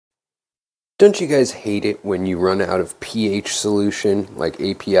Don't you guys hate it when you run out of pH solution, like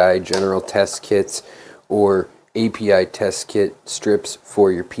API general test kits or API test kit strips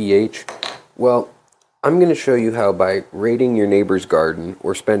for your pH? Well, I'm going to show you how by raiding your neighbor's garden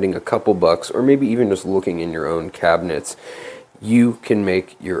or spending a couple bucks or maybe even just looking in your own cabinets, you can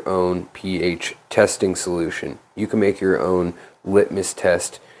make your own pH testing solution. You can make your own litmus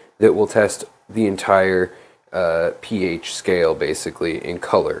test that will test the entire pH scale basically in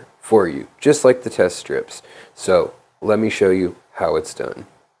color for you, just like the test strips. So let me show you how it's done.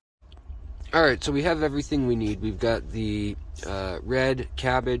 Alright, so we have everything we need. We've got the red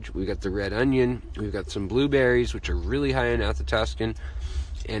cabbage, we've got the red onion, we've got some blueberries, which are really high in anthotascin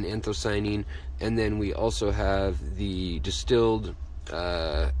and anthocyanine, and then we also have the distilled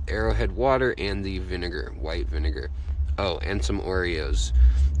arrowhead water and the vinegar, white vinegar. Oh, and some Oreos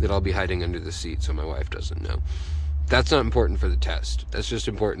that I'll be hiding under the seat so my wife doesn't know. That's not important for the test. That's just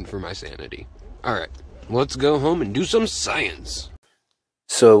important for my sanity. Alright, let's go home and do some science.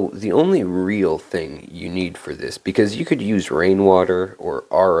 So the only real thing you need for this, because you could use rainwater or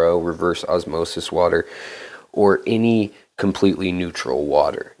RO, reverse osmosis water, or any completely neutral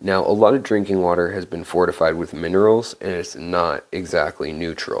water. Now, a lot of drinking water has been fortified with minerals, and it's not exactly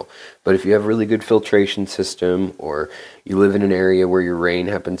neutral. But if you have a really good filtration system, or you live in an area where your rain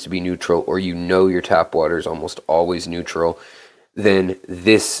happens to be neutral, or you know your tap water is almost always neutral, then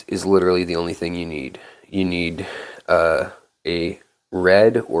this is literally the only thing you need. You need a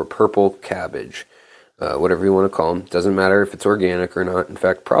red or purple cabbage, whatever you want to call them. Doesn't matter if it's organic or not. In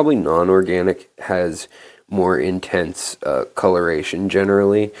fact, probably non-organic has more intense coloration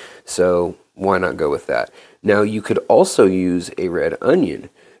generally, so why not go with that? Now, you could also use a red onion.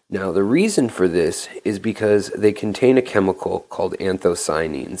 Now, the reason for this is because they contain a chemical called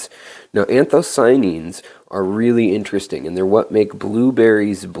anthocyanins. Now, anthocyanins are really interesting, and they're what make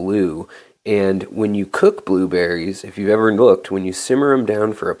blueberries blue. And when you cook blueberries, if you've ever looked, when you simmer them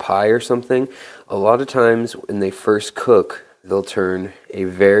down for a pie or something, a lot of times when they first cook, they'll turn a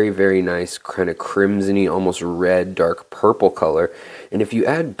very, very nice kind of crimsony, almost red, dark purple color. And if you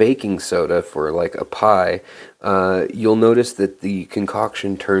add baking soda for like a pie, you'll notice that the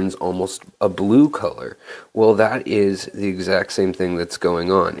concoction turns almost a blue color. Well, that is the exact same thing that's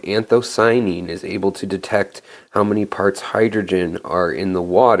going on. Anthocyanin is able to detect how many parts hydrogen are in the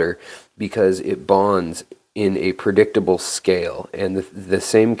water because it bonds in a predictable scale. And the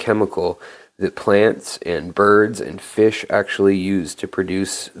same chemical that plants and birds and fish actually use to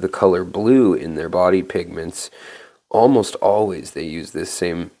produce the color blue in their body pigments, almost always they use this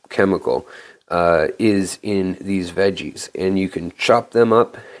same chemical, is in these veggies. And you can chop them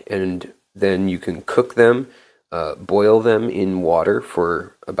up and then you can cook them, boil them in water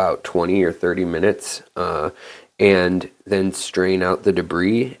for about 20 or 30 minutes, and then strain out the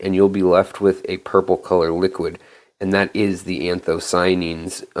debris, and you'll be left with a purple color liquid. And that is the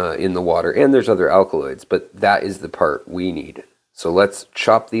anthocyanins in the water. And there's other alkaloids, but that is the part we need. So let's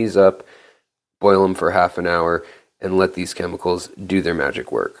chop these up, boil them for half an hour, and let these chemicals do their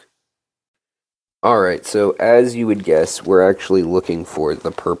magic work. Alright, so as you would guess, we're actually looking for the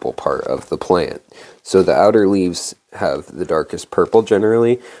purple part of the plant. So the outer leaves have the darkest purple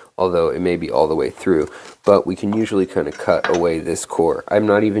generally, although it may be all the way through. But we can usually kind of cut away this core. I'm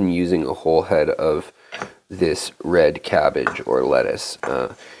not even using a whole head of this red cabbage or lettuce.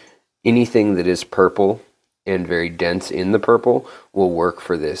 Anything that is purple and very dense in the purple will work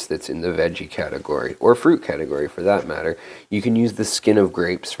for this that's in the veggie category, or fruit category for that matter. You can use the skin of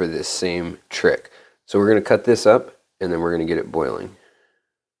grapes for this same trick. So we're going to cut this up and then we're going to get it boiling.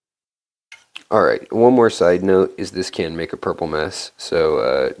 Alright, one more side note is this can make a purple mess,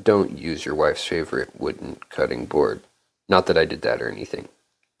 so don't use your wife's favorite wooden cutting board. Not that I did that or anything.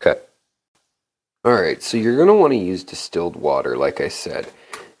 Cut. Alright, so you're going to want to use distilled water, like I said,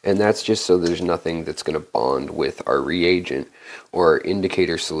 and that's just so there's nothing that's going to bond with our reagent or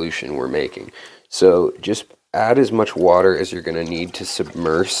indicator solution we're making. So just add as much water as you're going to need to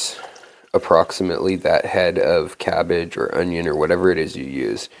submerge approximately that head of cabbage or onion or whatever it is you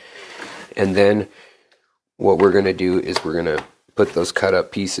use. And then what we're going to do is we're going to put those cut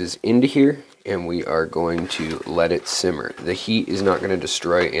up pieces into here, and we are going to let it simmer. The heat is not going to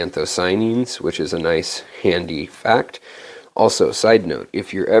destroy anthocyanins, which is a nice handy fact. Also, side note,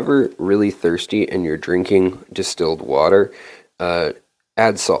 if you're ever really thirsty and you're drinking distilled water,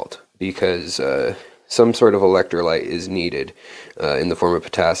 add salt, because some sort of electrolyte is needed in the form of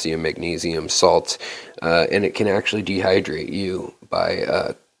potassium, magnesium, salts, and it can actually dehydrate you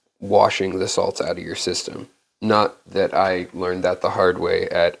by washing the salts out of your system. Not that I learned that the hard way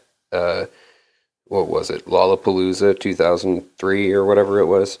at what was it, Lollapalooza 2003 or whatever it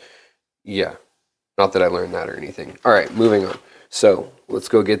was. Yeah, not that I learned that or anything. All right, moving on. So let's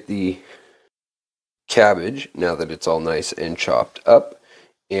go get the cabbage now that it's all nice and chopped up,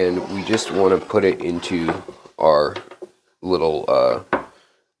 and we just want to put it into our little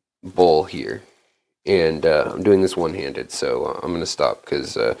bowl here. And I'm doing this one-handed, so I'm going to stop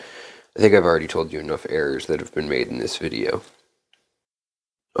because I think I've already told you enough errors that have been made in this video.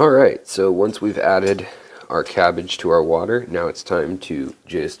 Alright, so once we've added our cabbage to our water, now it's time to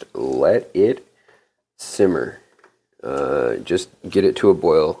just let it simmer. Just get it to a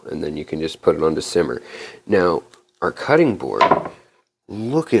boil, and then you can just put it on to simmer. Now, our cutting board,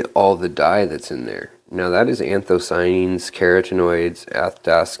 look at all the dye that's in there. Now, that is anthocyanins, carotenoids,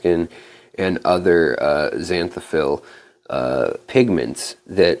 athaskin, and other xanthophyll pigments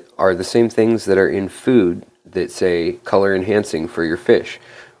that are the same things that are in food that say color enhancing for your fish,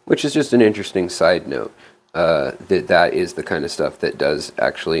 which is just an interesting side note. That is the kind of stuff that does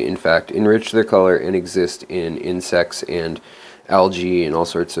actually, in fact, enrich their color and exist in insects and algae and all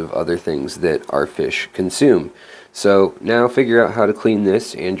sorts of other things that our fish consume. So now figure out how to clean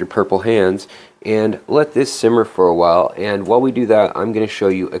this and your purple hands and let this simmer for a while. And while we do that, I'm going to show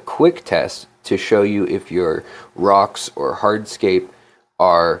you a quick test to show you if your rocks or hardscape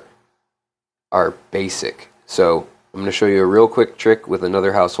are basic. So I'm going to show you a real quick trick with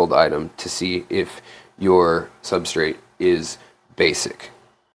another household item to see if your substrate is basic.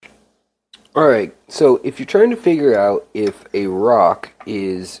 Alright, so if you're trying to figure out if a rock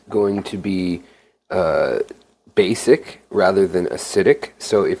is going to be basic rather than acidic,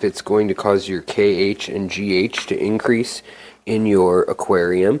 so if it's going to cause your KH and GH to increase in your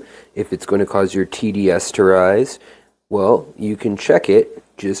aquarium, if it's going to cause your TDS to rise, well, you can check it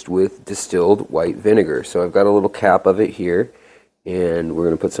just with distilled white vinegar. So I've got a little cap of it here, and we're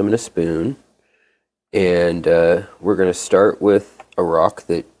going to put some in a spoon. And we're going to start with a rock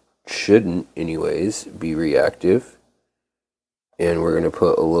that shouldn't, anyways, be reactive. And we're going to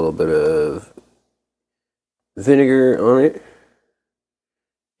put a little bit of vinegar on it.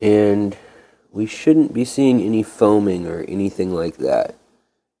 And we shouldn't be seeing any foaming or anything like that.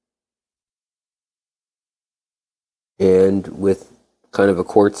 And with kind of a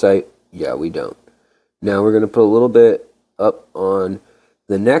quartzite, yeah, we don't. Now we're going to put a little bit up on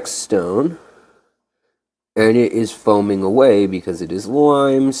the next stone. And it is foaming away because it is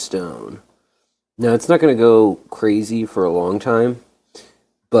limestone. Now, it's not going to go crazy for a long time,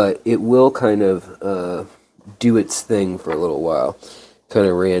 but it will kind of do its thing for a little while. Kind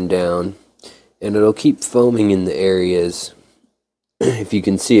of ran down, and it'll keep foaming in the areas. If you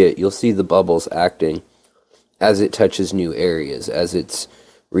can see it, you'll see the bubbles acting as it touches new areas, as it's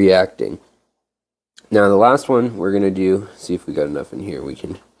reacting. Now, the last one we're going to do, see if we got enough in here,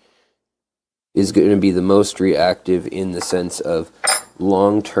 is going to be the most reactive in the sense of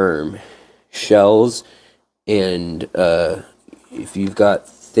long-term shells. And if you've got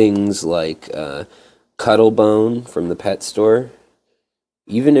things like Cuttlebone from the pet store,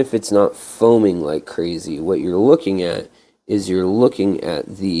 even if it's not foaming like crazy, what you're looking at is you're looking at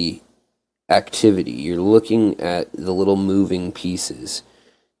the activity. You're looking at the little moving pieces,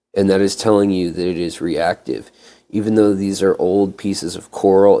 and that is telling you that it is reactive. Even though these are old pieces of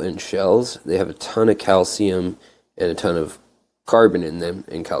coral and shells, they have a ton of calcium and a ton of carbon in them,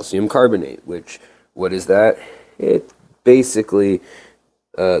 and calcium carbonate, which, what is that? It basically,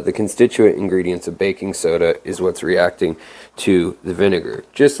 the constituent ingredients of baking soda is what's reacting to the vinegar,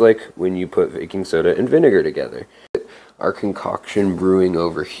 just like when you put baking soda and vinegar together. Our concoction brewing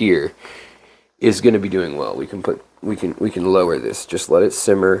over here is going to be doing well. We can lower this. Just let it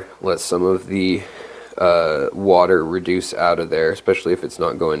simmer, let some of the water reduce out of there, especially if it's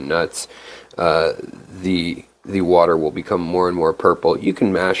not going nuts. The water will become more and more purple. You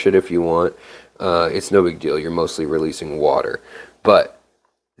can mash it if you want. It's no big deal. You're mostly releasing water. But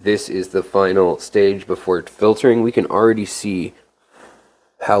this is the final stage before filtering. We can already see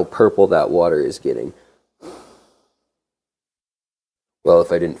how purple that water is getting. Well,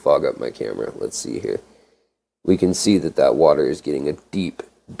 if I didn't fog up my camera, let's see here. We can see that water is getting a deep,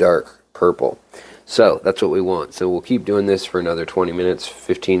 dark purple. So that's what we want. So we'll keep doing this for another 20 minutes,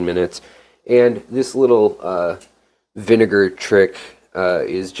 15 minutes. And this little vinegar trick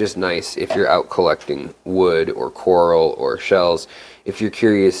is just nice if you're out collecting wood or coral or shells. If you're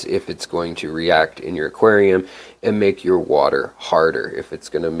curious if it's going to react in your aquarium and make your water harder, if it's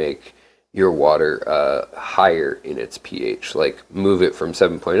going to make your water higher in its pH, like move it from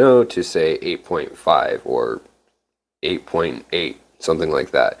 7.0 to say 8.5 or 8.8, something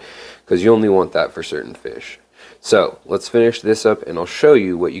like that, because you only want that for certain fish. So let's finish this up and I'll show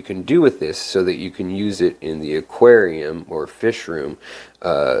you what you can do with this so that you can use it in the aquarium or fish room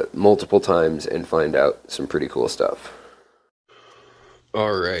multiple times and find out some pretty cool stuff.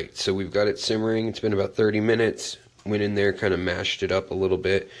 Alright, so we've got it simmering. It's been about 30 minutes. Went in there, kind of mashed it up a little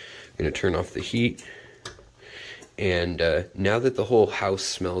bit. I'm going to turn off the heat. And now that the whole house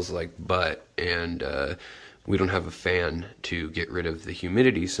smells like butt and we don't have a fan to get rid of the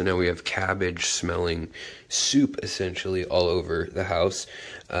humidity, so now we have cabbage smelling soup essentially all over the house,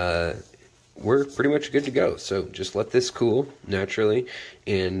 we're pretty much good to go. So just let this cool naturally.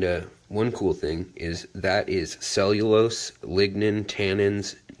 And one cool thing is that is cellulose, lignin,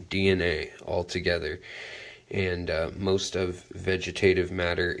 tannins, DNA all together. And most of vegetative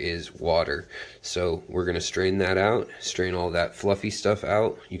matter is water. So we're going to strain that out, strain all that fluffy stuff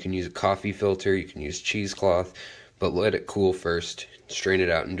out. You can use a coffee filter, you can use cheesecloth, but let it cool first, strain it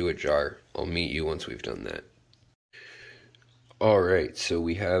out into a jar. I'll meet you once we've done that. Alright, so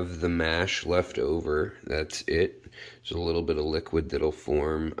we have the mash left over. That's it. There's a little bit of liquid that'll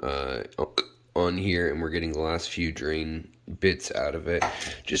form on here, and we're getting the last few drain bits out of it.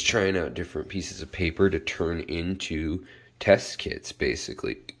 Just trying out different pieces of paper to turn into test kits,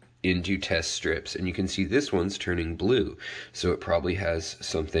 basically, into test strips. And you can see this one's turning blue, so it probably has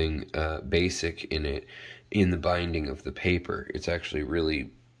something basic in it in the binding of the paper. It's actually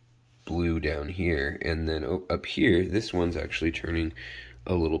really blue down here, and then up here this one's actually turning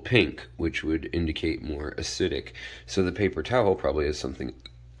a little pink, which would indicate more acidic. So the paper towel probably has something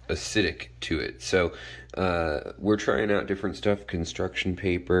acidic to it. So we're trying out different stuff, construction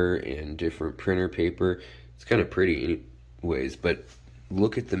paper and different printer paper. It's kind of pretty anyways, but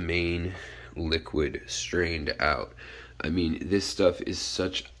look at the main liquid strained out. I mean, this stuff is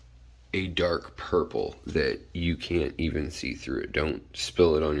such a dark purple that you can't even see through it. Don't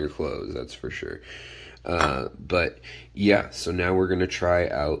spill it on your clothes, that's for sure. But yeah, so now we're going to try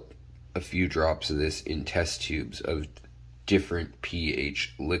out a few drops of this in test tubes of different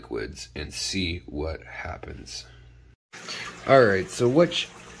pH liquids and see what happens. Alright, so which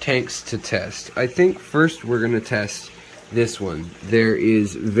tanks to test? I think first we're going to test this one. There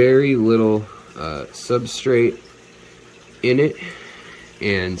is very little substrate in it,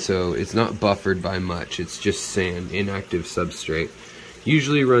 and so it's not buffered by much. It's just sand, inactive substrate.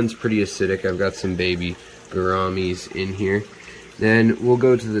 Usually runs pretty acidic. I've got some baby gouramis in here. Then we'll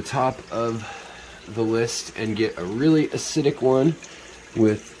go to the top of the list and get a really acidic one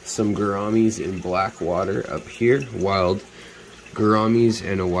with some gouramis in black water up here, wild gouramis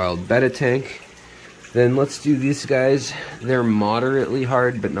and a wild betta tank. Then let's do these guys. They're moderately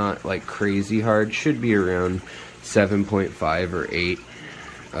hard, but not like crazy hard. Should be around 7.5 or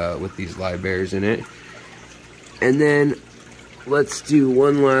 8 with these live bears in it. And then let's do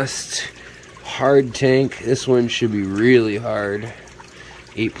one last hard tank. This one should be really hard.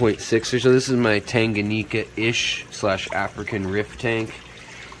 8.6 or so. This is my Tanganyika-ish / African Rift tank.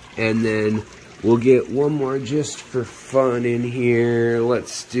 And then we'll get one more just for fun in here.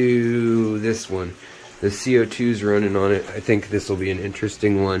 Let's do this one. The CO2's running on it. I think this will be an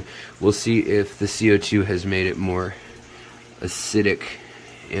interesting one. We'll see if the CO2 has made it more acidic.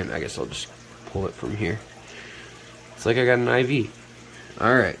 And I guess I'll just pull it from here. It's like I got an IV.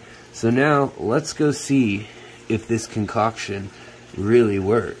 Alright, so now let's go see if this concoction really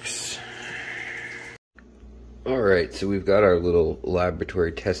works. Alright, so we've got our little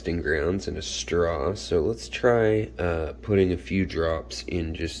laboratory testing grounds and a straw. So let's try putting a few drops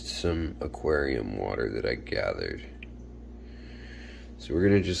in just some aquarium water that I gathered. So we're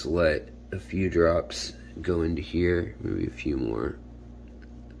going to just let a few drops go into here, maybe a few more.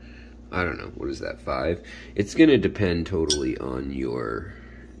 I don't know, what is that, 5? It's going to depend totally on your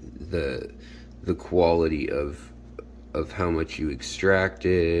the quality of how much you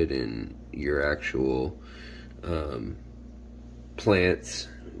extracted and your actual plants,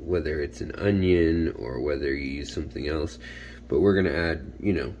 whether it's an onion or whether you use something else. But we're gonna add,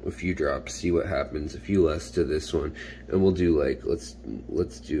 you know, a few drops, see what happens, a few less to this one, and we'll do like,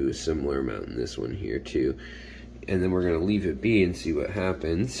 let's do a similar amount in this one here too, and then we're gonna leave it be and see what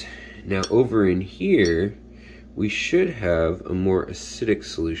happens. Now over in here we should have a more acidic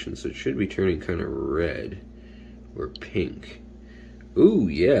solution, so it should be turning kind of red or pink. Ooh,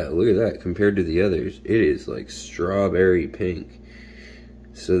 yeah, look at that. Compared to the others, it is like strawberry pink.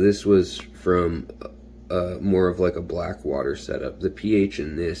 So this was from more of like a black water setup. The pH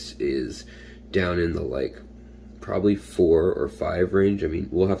in this is down in the like probably 4 or 5 range. I mean,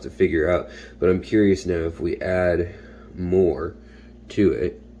 we'll have to figure out, but I'm curious now if we add more to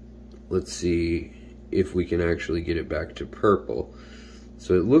it. Let's see if we can actually get it back to purple.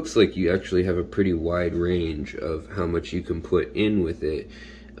 So it looks like you actually have a pretty wide range of how much you can put in with it,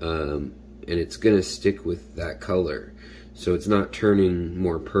 and it's gonna stick with that color. So it's not turning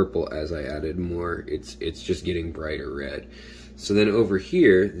more purple as I added more, it's just getting brighter red. So then over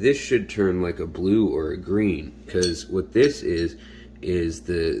here, this should turn like a blue or a green, because what this is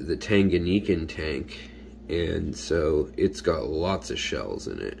the Tanganyikan tank, and so it's got lots of shells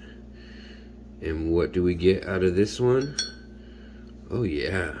in it. And what do we get out of this one? Oh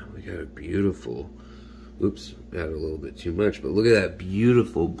yeah, we got a beautiful, oops, added a little bit too much, but look at that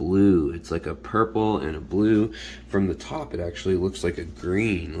beautiful blue. It's like a purple and a blue. From the top, it actually looks like a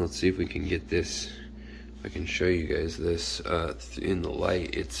green. Let's see if we can get this, if I can show you guys this in the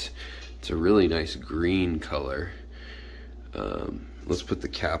light. It's a really nice green color. Let's put the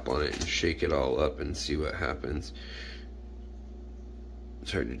cap on it and shake it all up and see what happens.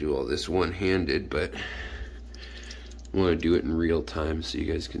 It's hard to do all this one-handed, but I want to do it in real time so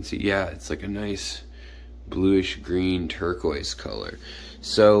you guys can see. Yeah, it's like a nice bluish green turquoise color.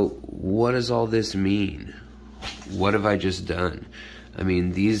 So what does all this mean? What have I just done? I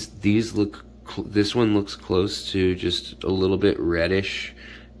mean, these look, this one looks close to just a little bit reddish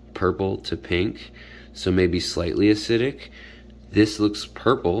purple to pink, so maybe slightly acidic. This looks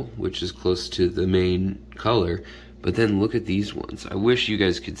purple, which is close to the main color, but then look at these ones. I wish you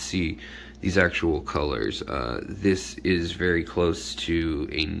guys could see these actual colors. This is very close to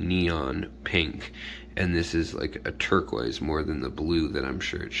a neon pink, and this is like a turquoise more than the blue that I'm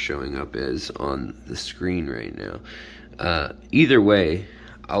sure it's showing up as on the screen right now. Either way,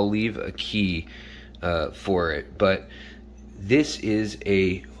 I'll leave a key for it, but this is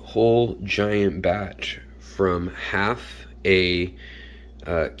a whole giant batch from half a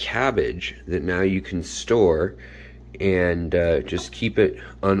cabbage that now you can store and just keep it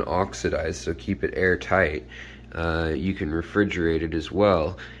unoxidized, so keep it airtight. You can refrigerate it as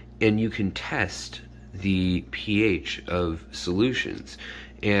well, and you can test the pH of solutions.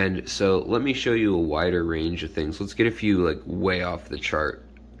 And so let me show you a wider range of things. Let's get a few like way off the chart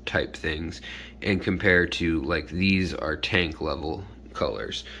type things and compare to, like, these are tank level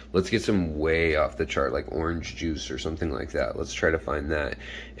colors. Let's get some way off the chart, like orange juice or something like that. Let's try to find that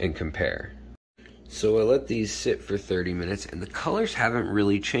and compare. So I let these sit for 30 minutes and the colors haven't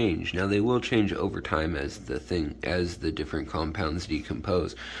really changed. Now they will change over time as the different compounds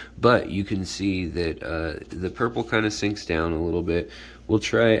decompose, but you can see that the purple kind of sinks down a little bit. We'll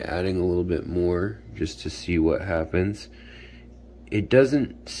try adding a little bit more just to see what happens. It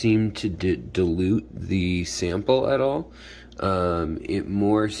doesn't seem to dilute the sample at all. It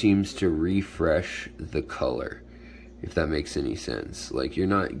more seems to refresh the color, if that makes any sense. Like, you're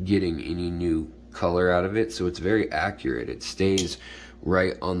not getting any new color out of it, so it's very accurate. It stays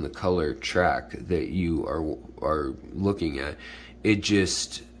right on the color track that you are looking at. It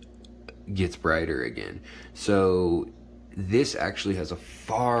just gets brighter again. So this actually has a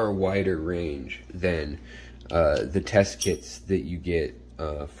far wider range than the test kits that you get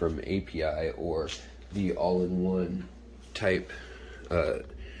from API or the all-in-one type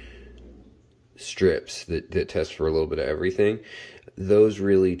strips that test for a little bit of everything. Those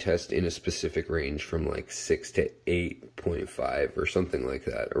really test in a specific range from like 6 to 8.5 or something like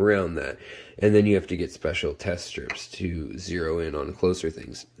that, around that. And then you have to get special test strips to zero in on closer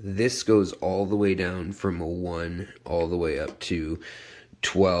things. This goes all the way down from a 1 all the way up to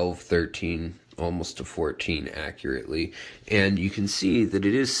 12, 13, almost to 14 accurately. And you can see that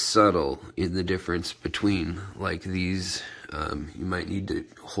it is subtle in the difference between, like, these. You might need to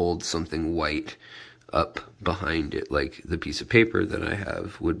hold something white up behind it, like the piece of paper that I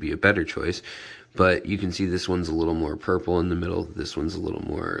have would be a better choice. But you can see this one's a little more purple in the middle, this one's a little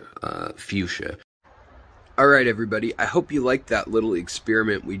more fuchsia. Alright everybody, I hope you liked that little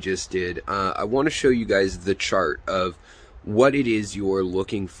experiment we just did. I want to show you guys the chart of what it is you're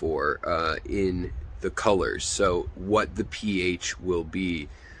looking for in the colors. So what the pH will be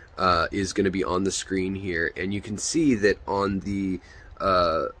is going to be on the screen here, and you can see that on the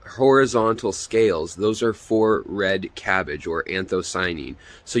horizontal scales, those are for red cabbage or anthocyanine.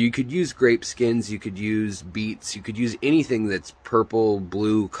 So you could use grape skins, you could use beets, you could use anything that's purple,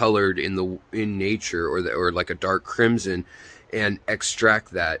 blue colored in nature, or like a dark crimson, and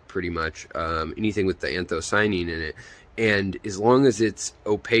extract that pretty much, anything with the anthocyanine in it. And as long as it's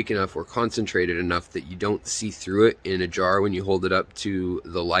opaque enough or concentrated enough that you don't see through it in a jar when you hold it up to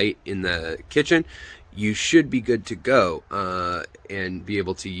the light in the kitchen, you should be good to go and be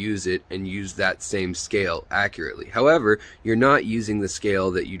able to use it and use that same scale accurately. However, you're not using the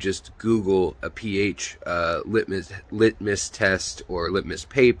scale that you just Google a pH litmus test or litmus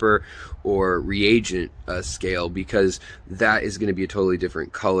paper or reagent scale, because that is going to be a totally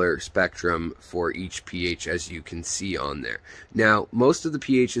different color spectrum for each pH, as you can see on there. Now, most of the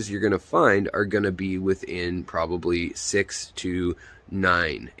pHs you're going to find are going to be within probably 6 to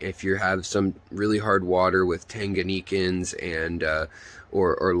 9. If you have some really hard water with Tanganyikans and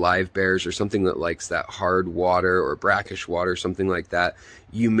or live bears or something that likes that hard water, or brackish water, something like that,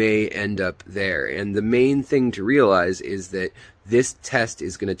 you may end up there. And the main thing to realize is that this test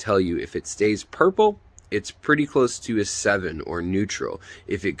is going to tell you if it stays purple, it's pretty close to a 7 or neutral.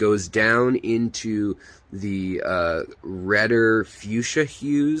 If it goes down into the redder fuchsia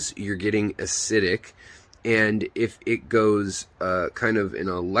hues, you're getting acidic. And if it goes kind of an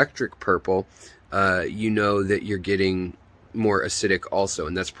electric purple, you know that you're getting more acidic also.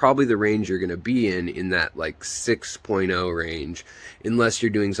 And that's probably the range you're going to be in that like 6.0 range, unless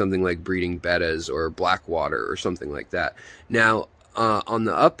you're doing something like breeding bettas or black water or something like that. Now, on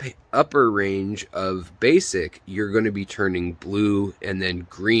the upper range of basic, you're going to be turning blue and then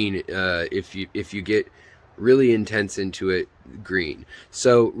green if you get really intense into it, green.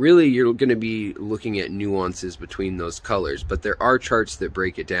 So really you're going to be looking at nuances between those colors, but there are charts that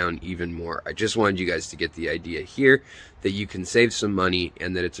break it down even more. I just wanted you guys to get the idea here that you can save some money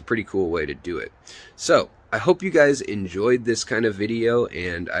and that it's a pretty cool way to do it. So I hope you guys enjoyed this kind of video,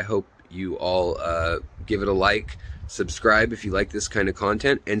 and I hope you all give it a like, subscribe if you like this kind of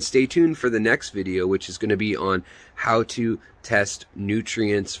content, and stay tuned for the next video, which is going to be on how to test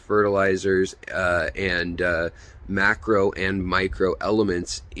nutrients, fertilizers, and macro and micro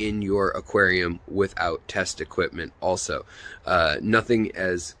elements in your aquarium without test equipment also. Nothing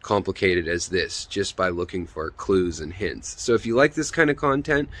as complicated as this, just by looking for clues and hints. So if you like this kind of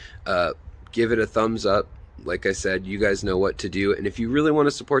content, give it a thumbs up. Like I said, you guys know what to do. And if you really want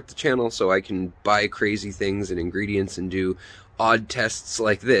to support the channel so I can buy crazy things and ingredients and do odd tests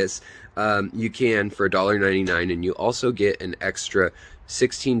like this, you can for $1.99, and you also get an extra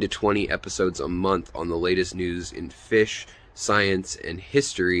 16 to 20 episodes a month on the latest news in fish, science, and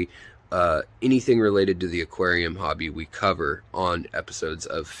history. Anything related to the aquarium hobby we cover on episodes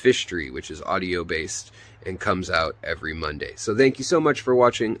of Fishtory, which is audio based and comes out every Monday. So thank you so much for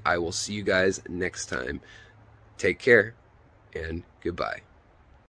watching. I will see you guys next time. Take care and goodbye.